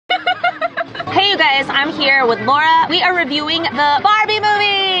guys, I'm here with Laura. We are reviewing the Barbie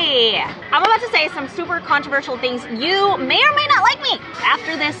movie. I'm about to say some super controversial things. You may or may not like me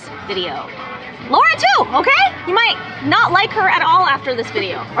after this video. Laura too, okay? You might not like her at all after this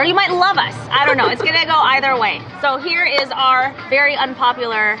video, or you might love us. I don't know, it's gonna go either way. So here is our very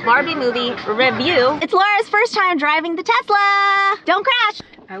unpopular Barbie movie review. It's Laura's first time driving the Tesla. Don't crash.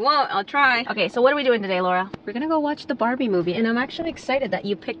 I won't, I'll try. Okay, so what are we doing today, Laura? We're gonna go watch the Barbie movie, and I'm actually excited that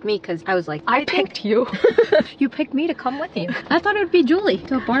you picked me because I was like, I picked you. You picked me to come with you. I thought it would be Julie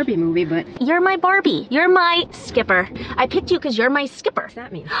to a Barbie movie, but... You're my Barbie. You're my skipper. I picked you because you're my skipper. What's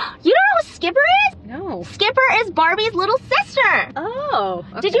that mean? You don't know who Skipper is? No. Skipper is Barbie's little sister. Oh.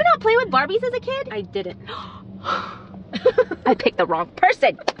 Okay. Did you not play with Barbies as a kid? I didn't. I picked the wrong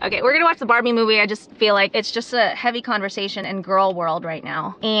person. Okay, we're gonna watch the Barbie movie. I just feel like it's just a heavy conversation in girl world right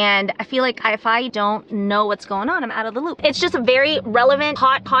now. And I feel like if I don't know what's going on, I'm out of the loop. It's just a very relevant,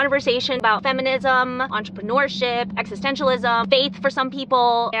 hot conversation about feminism, entrepreneurship, existentialism, faith for some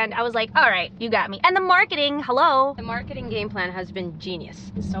people. And I was like, all right, you got me. And the marketing, hello. The marketing game plan has been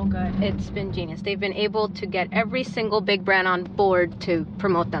genius. So good. It's been genius. They've been able to get every single big brand on board to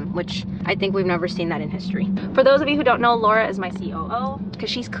promote them, which I think we've never seen that in history. For those of you who don't know, Laura is my COO because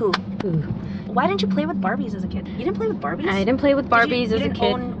she's cool. Ooh. Why didn't you play with Barbies as a kid? You didn't play with Barbies? I didn't play with Barbies as a kid. You didn't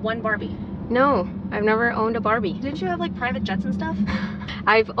own one Barbie? No, I've never owned a Barbie. Didn't you have like private jets and stuff?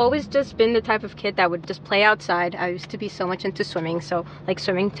 I've always just been the type of kid that would just play outside. I used to be so much into swimming, so like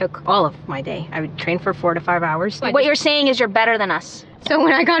swimming took all of my day. I would train for 4 to 5 hours. What you're saying is you're better than us. So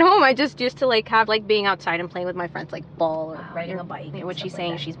when I got home, I just used to like have like being outside and playing with my friends, like ball or riding a bike. What she's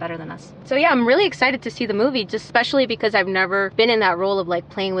saying, she's better than us. So yeah, I'm really excited to see the movie, just especially because I've never been in that role of like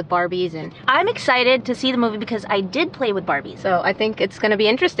playing with Barbies. And I'm excited to see the movie because I did play with Barbies. So I think it's gonna be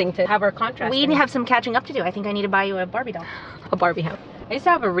interesting to have our contrast. We have some catching up to do. I think I need to buy you a Barbie doll. A Barbie house. I used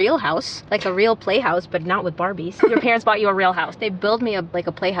to have a real house, like a real playhouse, but not with Barbies. Your parents bought you a real house. They built me like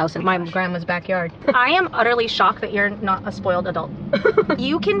a playhouse in my grandma's backyard. I am utterly shocked that you're not a spoiled adult.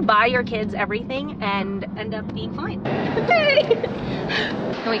 You can buy your kids everything and end up being fine. Can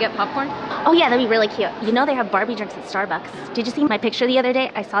we get popcorn? Oh yeah, that'd be really cute. You know they have Barbie drinks at Starbucks. Did you see my picture the other day?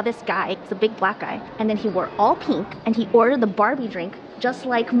 I saw this guy, it's a big black guy, and then he wore all pink, and he ordered the Barbie drink just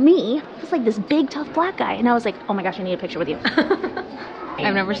like me. Just like this big, tough black guy. And I was like, oh my gosh, I need a picture with you.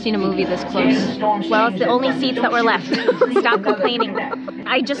 I've never seen a movie this close. Well, it's the only seats that were left. Stop complaining.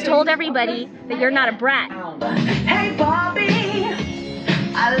 I just told everybody that you're not a brat. Hey Barbie,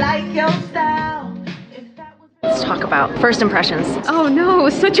 I like your style. Let's talk about first impressions. Oh no,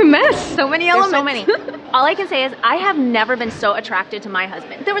 such a mess. So many elements. So many. All I can say is I have never been so attracted to my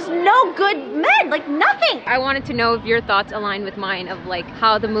husband. There was no good men, like nothing. I wanted to know if your thoughts align with mine of like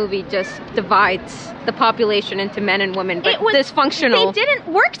how the movie just divides the population into men and women, but it was dysfunctional. They didn't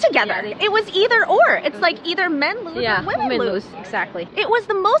work together. Yeah, it was either or. It's like either men lose or women lose. Exactly. It was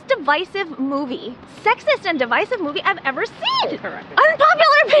the most divisive movie, sexist and divisive movie I've ever seen. Correct.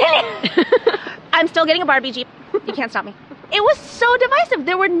 Unpopular opinion. I'm still getting a Barbie Jeep. You can't stop me. It was so divisive.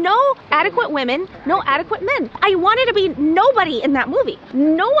 There were no adequate women, no adequate men. I wanted to be nobody in that movie.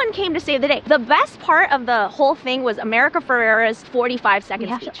 No one came to save the day. The best part of the whole thing was America Ferrera's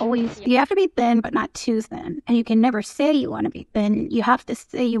 45-second speech. You have to be thin, but not too thin. And you can never say you want to be thin. You have to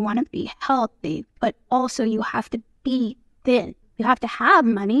say you want to be healthy, but also you have to be thin. You have to have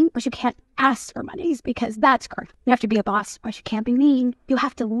money, but you can't ask for money because that's correct. You have to be a boss, but you can't be mean. You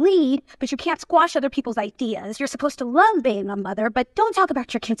have to lead, but you can't squash other people's ideas. You're supposed to love being a mother, but don't talk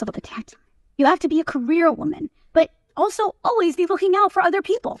about your kids all the time. You have to be a career woman, but also always be looking out for other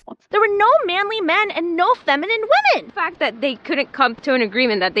people. There were no manly men and no feminine women. The fact that they couldn't come to an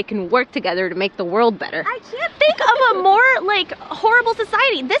agreement that they can work together to make the world better. I can't think of a more like horrible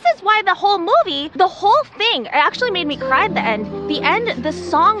society. This is why the whole movie, the whole thing, it actually made me cry at the end. The end, the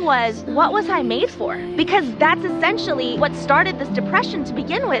song was, what was I made for? Because that's essentially what started this depression to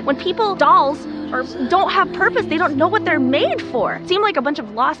begin with. When people, dolls, or don't have purpose, they don't know what they're made for. It seemed like a bunch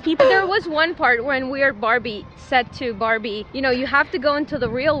of lost people. There was one part when Weird Barbie said to Barbie, you know, you have to go into the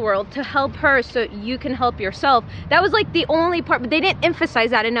real world to help her so you can help yourself. That was like the only part, but they didn't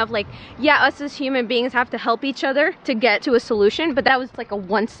emphasize that enough. Like, yeah, us as human beings have to help each other to get to a solution, but that was like a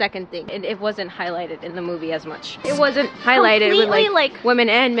 1-second thing. And it wasn't highlighted in the movie as much. It wasn't highlighted with like women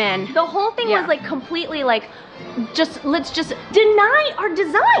and men. The whole thing was like completely like, let's just deny our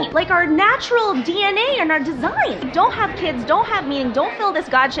design, like our natural DNA and our design. Don't have kids, don't have meaning, don't fill this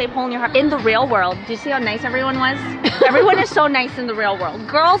God-shaped hole in your heart. In the real world, do you see how nice everyone was? Everyone is so nice in the real world.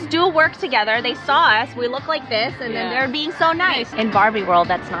 Girls do work together. They saw us, we look like this, and then they're being so nice. In Barbie world,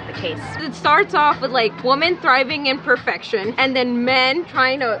 that's not the case. It starts off with like women thriving in perfection, and then men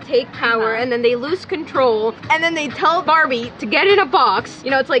trying to take power, and then they lose control, and then they tell Barbie to get in a box.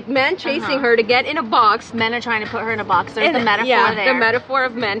 You know, it's like men chasing her to get in a box. Men are trying to put her in a box. There's And the metaphor there. the metaphor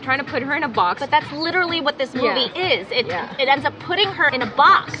of men trying to put her in a box. But that's literally what this movie is. It ends up putting her in a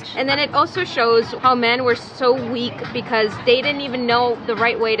box. And then it also shows how men were so weak because they didn't even know the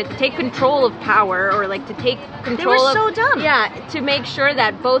right way to take control of power, or like to take control They were of, so dumb. Yeah, to make sure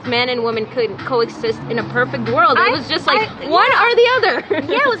that both men and women could coexist in a perfect world. It was just like one or the other.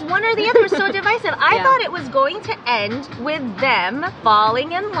 Yeah, it was one or the other. It was so divisive. I thought it was going to end with them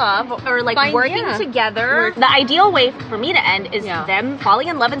falling in love, or like working together. The ideal way for me to end is them falling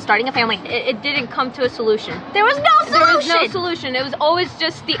in love and starting a family. It didn't come to a solution. There was no solution. There was no solution. It was always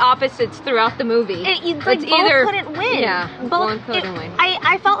just the opposites throughout the movie. It's like both couldn't win. Yeah, both couldn't win.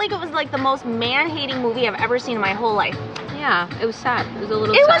 I felt like it was like the most man-hating movie I've ever seen in my whole life. Yeah, it was sad. It was a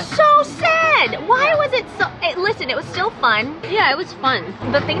little sad. sad. It was so sad. Why was it so... listen, it was still fun. Yeah, it was fun.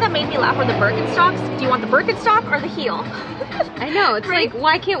 The thing that made me laugh were the Birkenstocks. Do you want the Birkenstock or the heel? I know. It's like,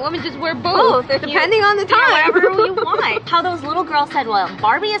 why can't women just wear both? Depending on the time. Yeah, whatever you want. How those little girls said, well,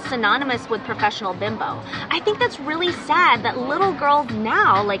 Barbie is synonymous with professional bimbo. I think that's really sad that little girls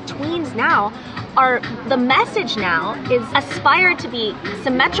now, like tweens now, the message now is aspire to be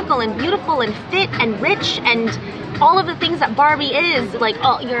symmetrical and beautiful and fit and rich and all of the things that Barbie is. Like,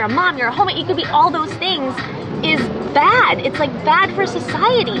 oh, you're a mom, you're a homemaker, you could be all those things, is bad. It's like bad for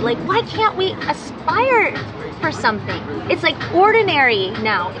society. Like, why can't we aspire for something? It's like ordinary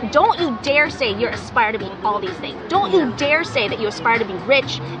now. Don't you dare say you aspire to be all these things. Don't you dare say that you aspire to be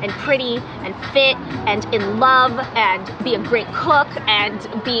rich and pretty and fit and in love and be a great cook and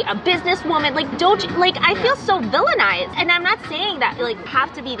be a businesswoman. Like, don't you, like, I feel so villainized. And I'm not saying that like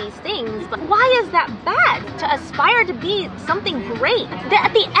have to be these things, but why is that bad to aspire to be something great?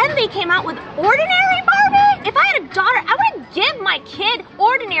 At the end they came out with ordinary Barbie? If I had a daughter, I would give my kid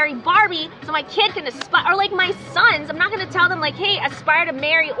ordinary Barbie so my kid can aspire, or like my sons, I'm not gonna tell them like, hey, aspire to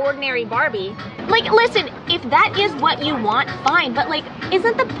marry ordinary Barbie. Like, listen, if that is what you want, fine, but like,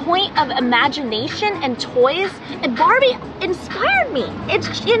 isn't the point of imagination and toys? And Barbie inspired me. It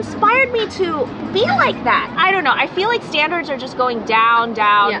inspired me to be like that. I don't know, I feel like standards are just going down,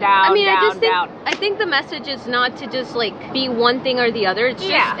 down, down, I mean, down. I think the message is not to just like be one thing or the other. It's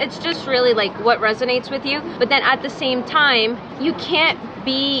just, it's just really like what resonates with you. But then at the same time, you can't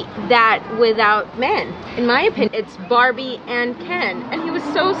be that without men. In my opinion, it's Barbie and Ken, and he was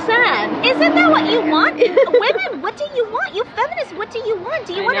so sad. Isn't that what you want? Women, what do you want? You feminists, what do you want?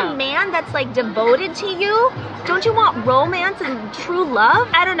 Do you want a man that's like devoted to you? Don't you want romance and true love?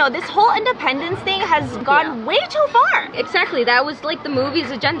 I don't know, this whole independence thing has gone way too far. Exactly, that was like the movie's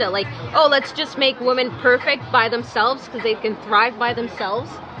agenda. Like, oh, let's just make women perfect by themselves because they can thrive by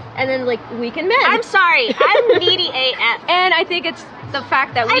themselves. And then like weaken men. I'm sorry, I'm needy AF. And I think it's the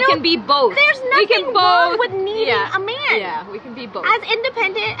fact that we can be both. There's nothing wrong with needing a man. Yeah, we can be both. As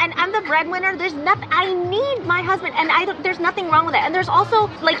independent, and I'm the breadwinner, there's nothing, I need my husband, and there's nothing wrong with it. And there's also,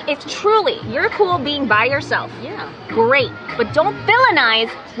 like, it's truly, you're cool being by yourself. Yeah. Great. But don't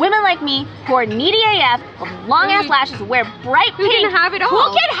villainize women like me who are needy AF, with long ass lashes, who wear bright pink. Who can have it all.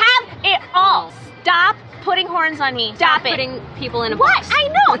 Who can have it all. Stop putting horns on me. Stop it. Putting people in a box. box. I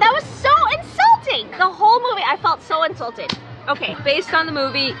know, that was so insulting. The whole movie, I felt so insulted. Okay. Based on the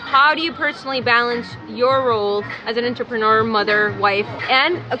movie, how do you personally balance your role as an entrepreneur, mother, wife,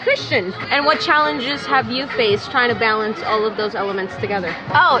 and a Christian? And what challenges have you faced trying to balance all of those elements together?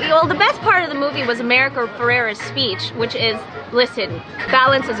 Oh, well, the best part of the movie was America Ferrera's speech, which is, listen,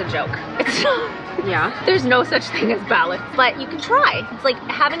 balance is a joke. It's there's no such thing as balance, but you can try. It's like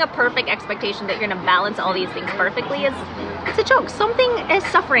having a perfect expectation that you're gonna balance all these things perfectly it's a joke. Something is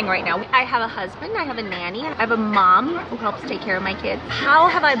suffering right now. I have a husband, I have a nanny, I have a mom who helps take care of my kids. How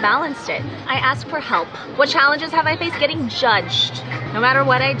have I balanced it? I ask for help. What challenges have I faced? Getting judged, no matter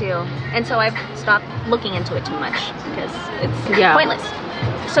what I do. And so I've stopped looking into it too much because it's pointless.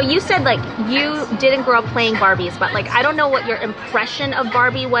 So you said like you didn't grow up playing Barbies, but like I don't know what your impression of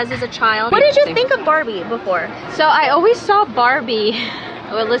Barbie was as a child. What did you think of Barbie before? So I always saw Barbie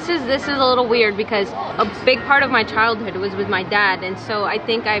Well, this is a little weird because a big part of my childhood was with my dad, and so I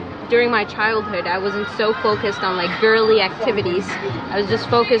think during my childhood I wasn't so focused on like girly activities. I was just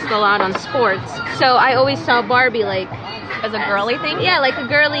focused a lot on sports. So I always saw Barbie like As a girly thing? yeah, like a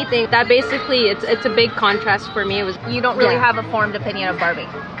girly thing. That basically it's a big contrast for me. It was You don't really have a formed opinion of Barbie.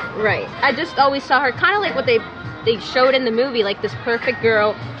 right. I just always saw her kind of like what they showed in the movie, like this perfect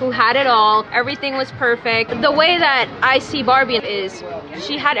girl who had it all. Everything was perfect. The way that I see Barbie is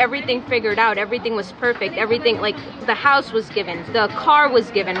she had everything figured out. Everything was perfect. Everything, like the house was given, the car was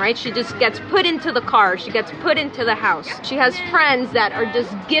given, right? She just gets put into the car. She gets put into the house. She has friends that are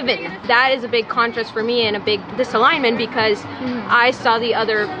just given. That is a big contrast for me and a big disalignment because I saw the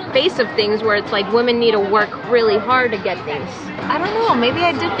other face of things where it's like women need to work really hard to get things. I don't know, maybe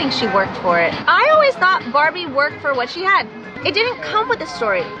I did think she worked for it. I always thought Barbie worked for what she had. It didn't come with the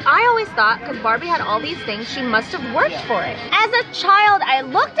story. I always thought because Barbie had all these things, she must have worked for it. As a child, I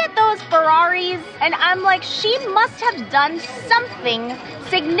looked at those Ferraris and I'm like, she must have done something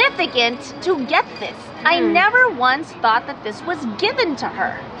significant to get this. I never once thought that this was given to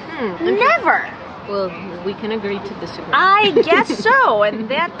her. Never. Well, we can agree to disagree. I guess so, and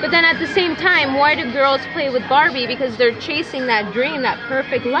that. But then at the same time, why do girls play with Barbie? Because they're chasing that dream, that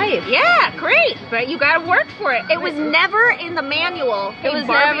perfect life. Yeah, great, but you gotta work for it. It was never in the manual. It was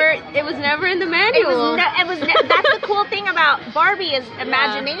never in the manual. That's the cool thing about Barbie is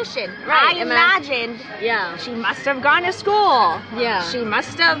imagination. Right, I imagined Yeah. she must have gone to school. Yeah. She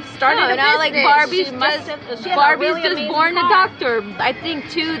must have started a now like business. Barbie's She must just have- she had a Barbie's really just amazing born a car. doctor. I think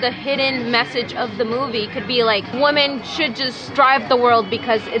too the hidden message of the movie could be like women should just drive the world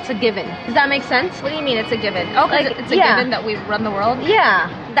because it's a given. Does that make sense? What do you mean it's a given? Oh, Like, it's a yeah. given that we run the world? Yeah,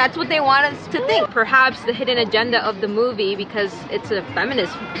 that's what they want us to think. Perhaps the hidden agenda of the movie, because it's a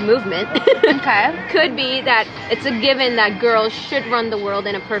feminist movement, Okay. could be that it's a given that girls should run the world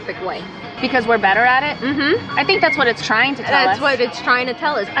in a perfect way. Because we're better at it? Mm-hmm. I think that's what it's trying to tell us. That's what it's trying to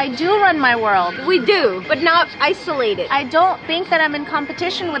tell us. I do run my world. We do, but not isolated. I don't think that I'm in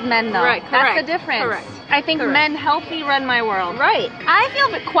competition with men though. Right, That's correct, the difference. correct, I think correct. men help me run my world. Right. I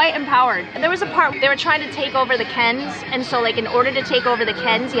feel quite empowered. There was a part they were trying to take over the Kens, and so like in order to take over the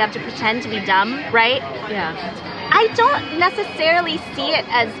Kens, you have to pretend to be dumb, right? Yeah. I don't necessarily see it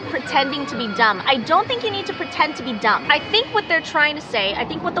as pretending to be dumb. I don't think you need to pretend to be dumb. I think what they're trying to say, I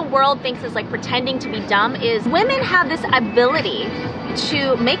think what the world thinks is like pretending to be dumb is women have this ability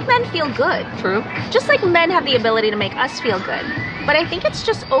to make men feel good. True. Just like men have the ability to make us feel good. But I think it's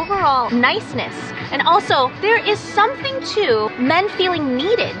just overall niceness. And also, there is something to men feeling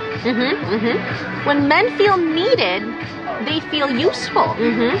needed. Mm-hmm. Mm-hmm. When men feel needed, they feel useful.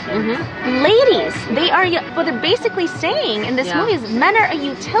 Mm-hmm. Mm-hmm. Ladies, what they're basically saying in this Yeah. movie is men are a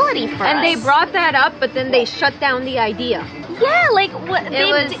utility for us. And they brought that up, but then they shut down the idea. Yeah, like what they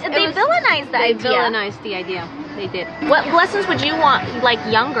villainized the They idea. villainized the idea. They did. What lessons would you want, like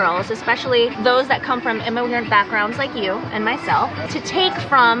young girls, especially those that come from immigrant backgrounds like you and myself, to take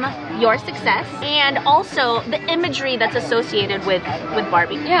from your success and also the imagery that's associated with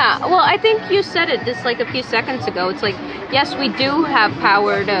Barbie? Yeah, well, I think you said it just like a few seconds ago. It's like, yes, we do have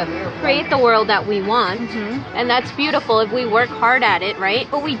power to create the world that we want, and that's beautiful if we work hard at it, right?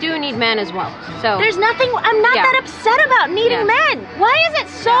 But we do need men as well. So There's nothing, I'm not Yeah. that upset about needing Yeah. men. Why is it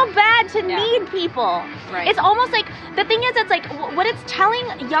so bad to Yeah. need people? Right. It's almost like, the thing is, it's like, what it's telling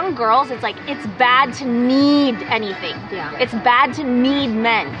young girls, it's like, it's bad to need anything. Yeah. It's bad to need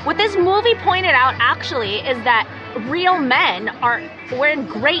men. What this movie pointed out actually is that real men we're in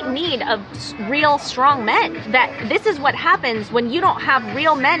great need of real strong men. That this is what happens when you don't have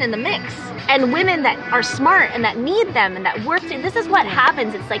real men in the mix. And women that are smart and that need them and that work, this is what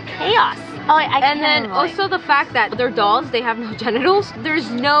happens. It's like chaos. Oh, I and then also the fact that they're dolls, they have no genitals. There's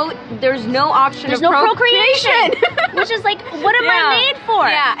no option there's of no procreation. Which is like, what am Yeah. I made for?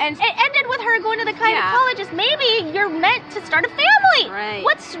 Yeah, and it ended with her going to the Yeah. gynecologist. Maybe you're meant to start a family. Right.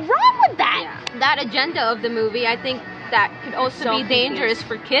 What's wrong with that? Yeah. That agenda of the movie, I think that could also So be dangerous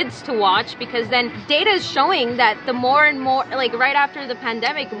for kids to watch, because then data is showing that the more and more, like right after the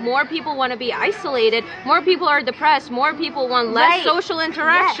pandemic, more people want to be isolated, more people are depressed, more people want less Right. social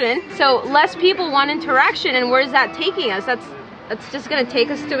interaction. So less people want interaction, and where's that taking us? That's just gonna take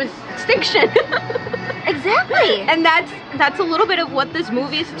us to extinction. Exactly. And that's a little bit of what this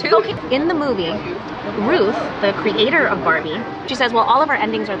movie is too. Okay, in the movie, Ruth, the creator of Barbie, she says, well, all of our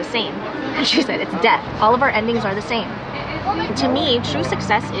endings are the same. She said, it's death. All of our endings are the same. To me, true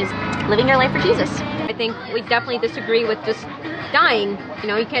success is living your life for Jesus. I think we definitely disagree with just dying. You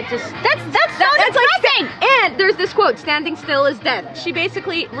know, you can't just... That's depressing! And there's this quote, standing still is death. She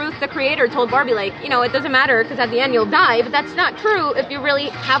basically, Ruth the creator, told Barbie, like, you know, it doesn't matter because at the end you'll die, but that's not true if you really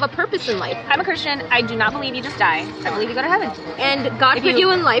have a purpose in life. I'm a Christian. I do not believe you just die. I believe you go to heaven. And God put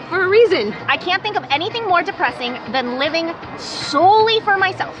you in life for a reason. I can't think of anything more depressing than living solely for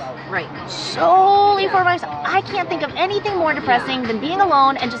myself. Right. Solely for myself. I can't think of anything more depressing than being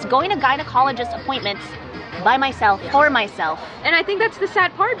alone and just going to gynecologist appointments by myself, for myself. And I think that's the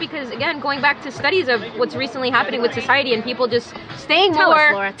sad part because, again, going back to studies of what's recently happening with society and people just staying Tell more...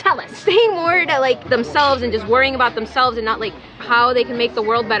 us, Laura. Tell us. Staying more to, like, themselves and just worrying about themselves and not, like, how they can make the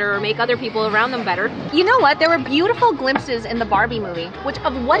world better or make other people around them better. You know what? There were beautiful glimpses in the Barbie movie, which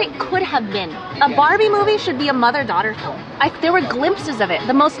of what it could have been. A Barbie movie should be a mother-daughter film. There were glimpses of it.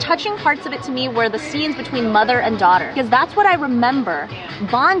 The most touching parts of it to me were the scenes between mother and daughter, because that's what I remember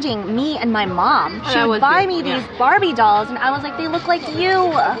bonding me and my mom. She would buy me these Barbie dolls, and I was like, they look like you,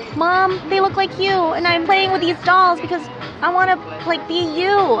 Mom. They look like you, and I'm playing with these dolls because I want to, like, be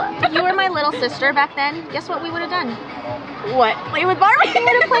you. If you were my little sister back then, guess what we would have done? What? Play with Barbies. We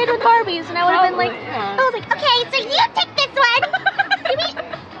would have played with Barbies, and I would have been like, yeah. I was like, okay, so you take this one.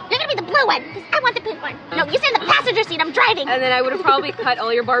 You're gonna be the blue one, because I want the pink one. No, you sit in the passenger seat, I'm driving. And then I would have probably cut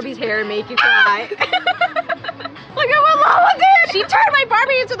all your Barbie's hair and made you cry. Look at what Mama did! She turned my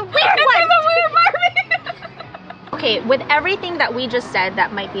Barbie into the weird one! the weird Barbie! Okay, with everything that we just said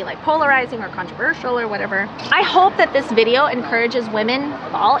that might be like polarizing or controversial or whatever, I hope that this video encourages women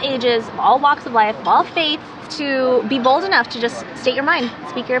of all ages, of all walks of life, of all faiths, to be bold enough to just state your mind,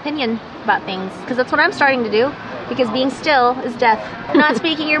 speak your opinion about things. Because that's what I'm starting to do. Because being still is death. Not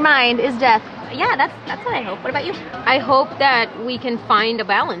speaking your mind is death. Yeah, that's what I hope. What about you? I hope that we can find a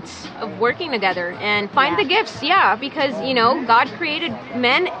balance of working together and find the gifts, because, you know, God created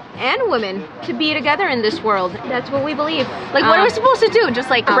men and women to be together in this world. That's what we believe. Like, what are we supposed to do? Just,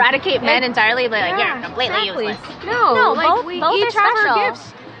 like, eradicate men entirely? Like, you're completely useless. No, like, both we are each have special. our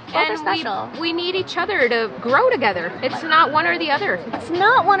gifts. Both are special. We need each other to grow together. It's not one or the other. It's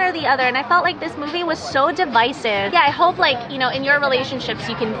not one or the other, and I felt like this movie was so divisive. Yeah, I hope, like, you know, in your relationships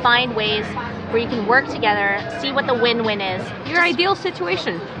you can find ways where you can work together, see what the win-win is. Your ideal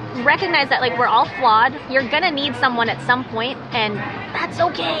situation. Recognize that, like, we're all flawed. You're gonna need someone at some point, and that's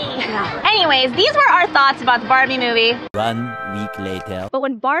okay. Yeah. Anyways, these were our thoughts about the Barbie movie. 1 week later. But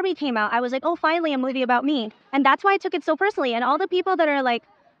when Barbie came out, I was like, oh, finally a movie about me. And that's why I took it so personally. And all the people that are like,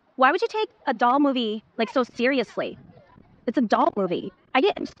 why would you take a doll movie, like, so seriously? It's a doll movie. I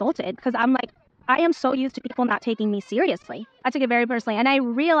get insulted because I'm like, I am so used to people not taking me seriously. I took it very personally. And I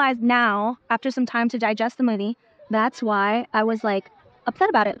realized now, after some time to digest the movie, that's why I was, like, upset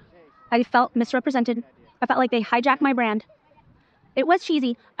about it. I felt misrepresented. I felt like they hijacked my brand. It was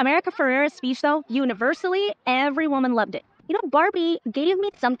cheesy. America Ferrera's speech, though, universally, every woman loved it. You know, Barbie gave me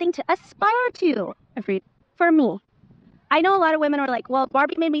something to aspire to. For me. I know a lot of women are like, well,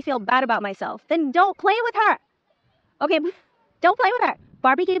 Barbie made me feel bad about myself. Then don't play with her. Okay, don't play with her.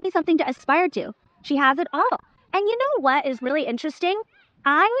 Barbie gave me something to aspire to. She has it all. And you know what is really interesting?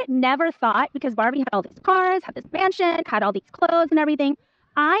 I never thought, because Barbie had all these cars, had this mansion, had all these clothes and everything,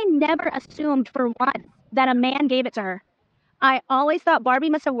 I never assumed for once that a man gave it to her. I always thought Barbie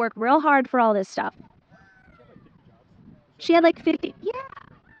must have worked real hard for all this stuff. She had like 50, yeah.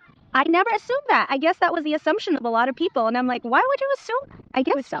 I never assumed that. I guess that was the assumption of a lot of people. And I'm like, why would you assume? I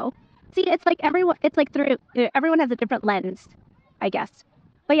guess so. See, it's like everyone has a different lens, I guess.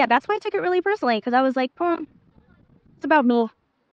 But yeah, that's why I took it really personally. Because I was like, it's about me.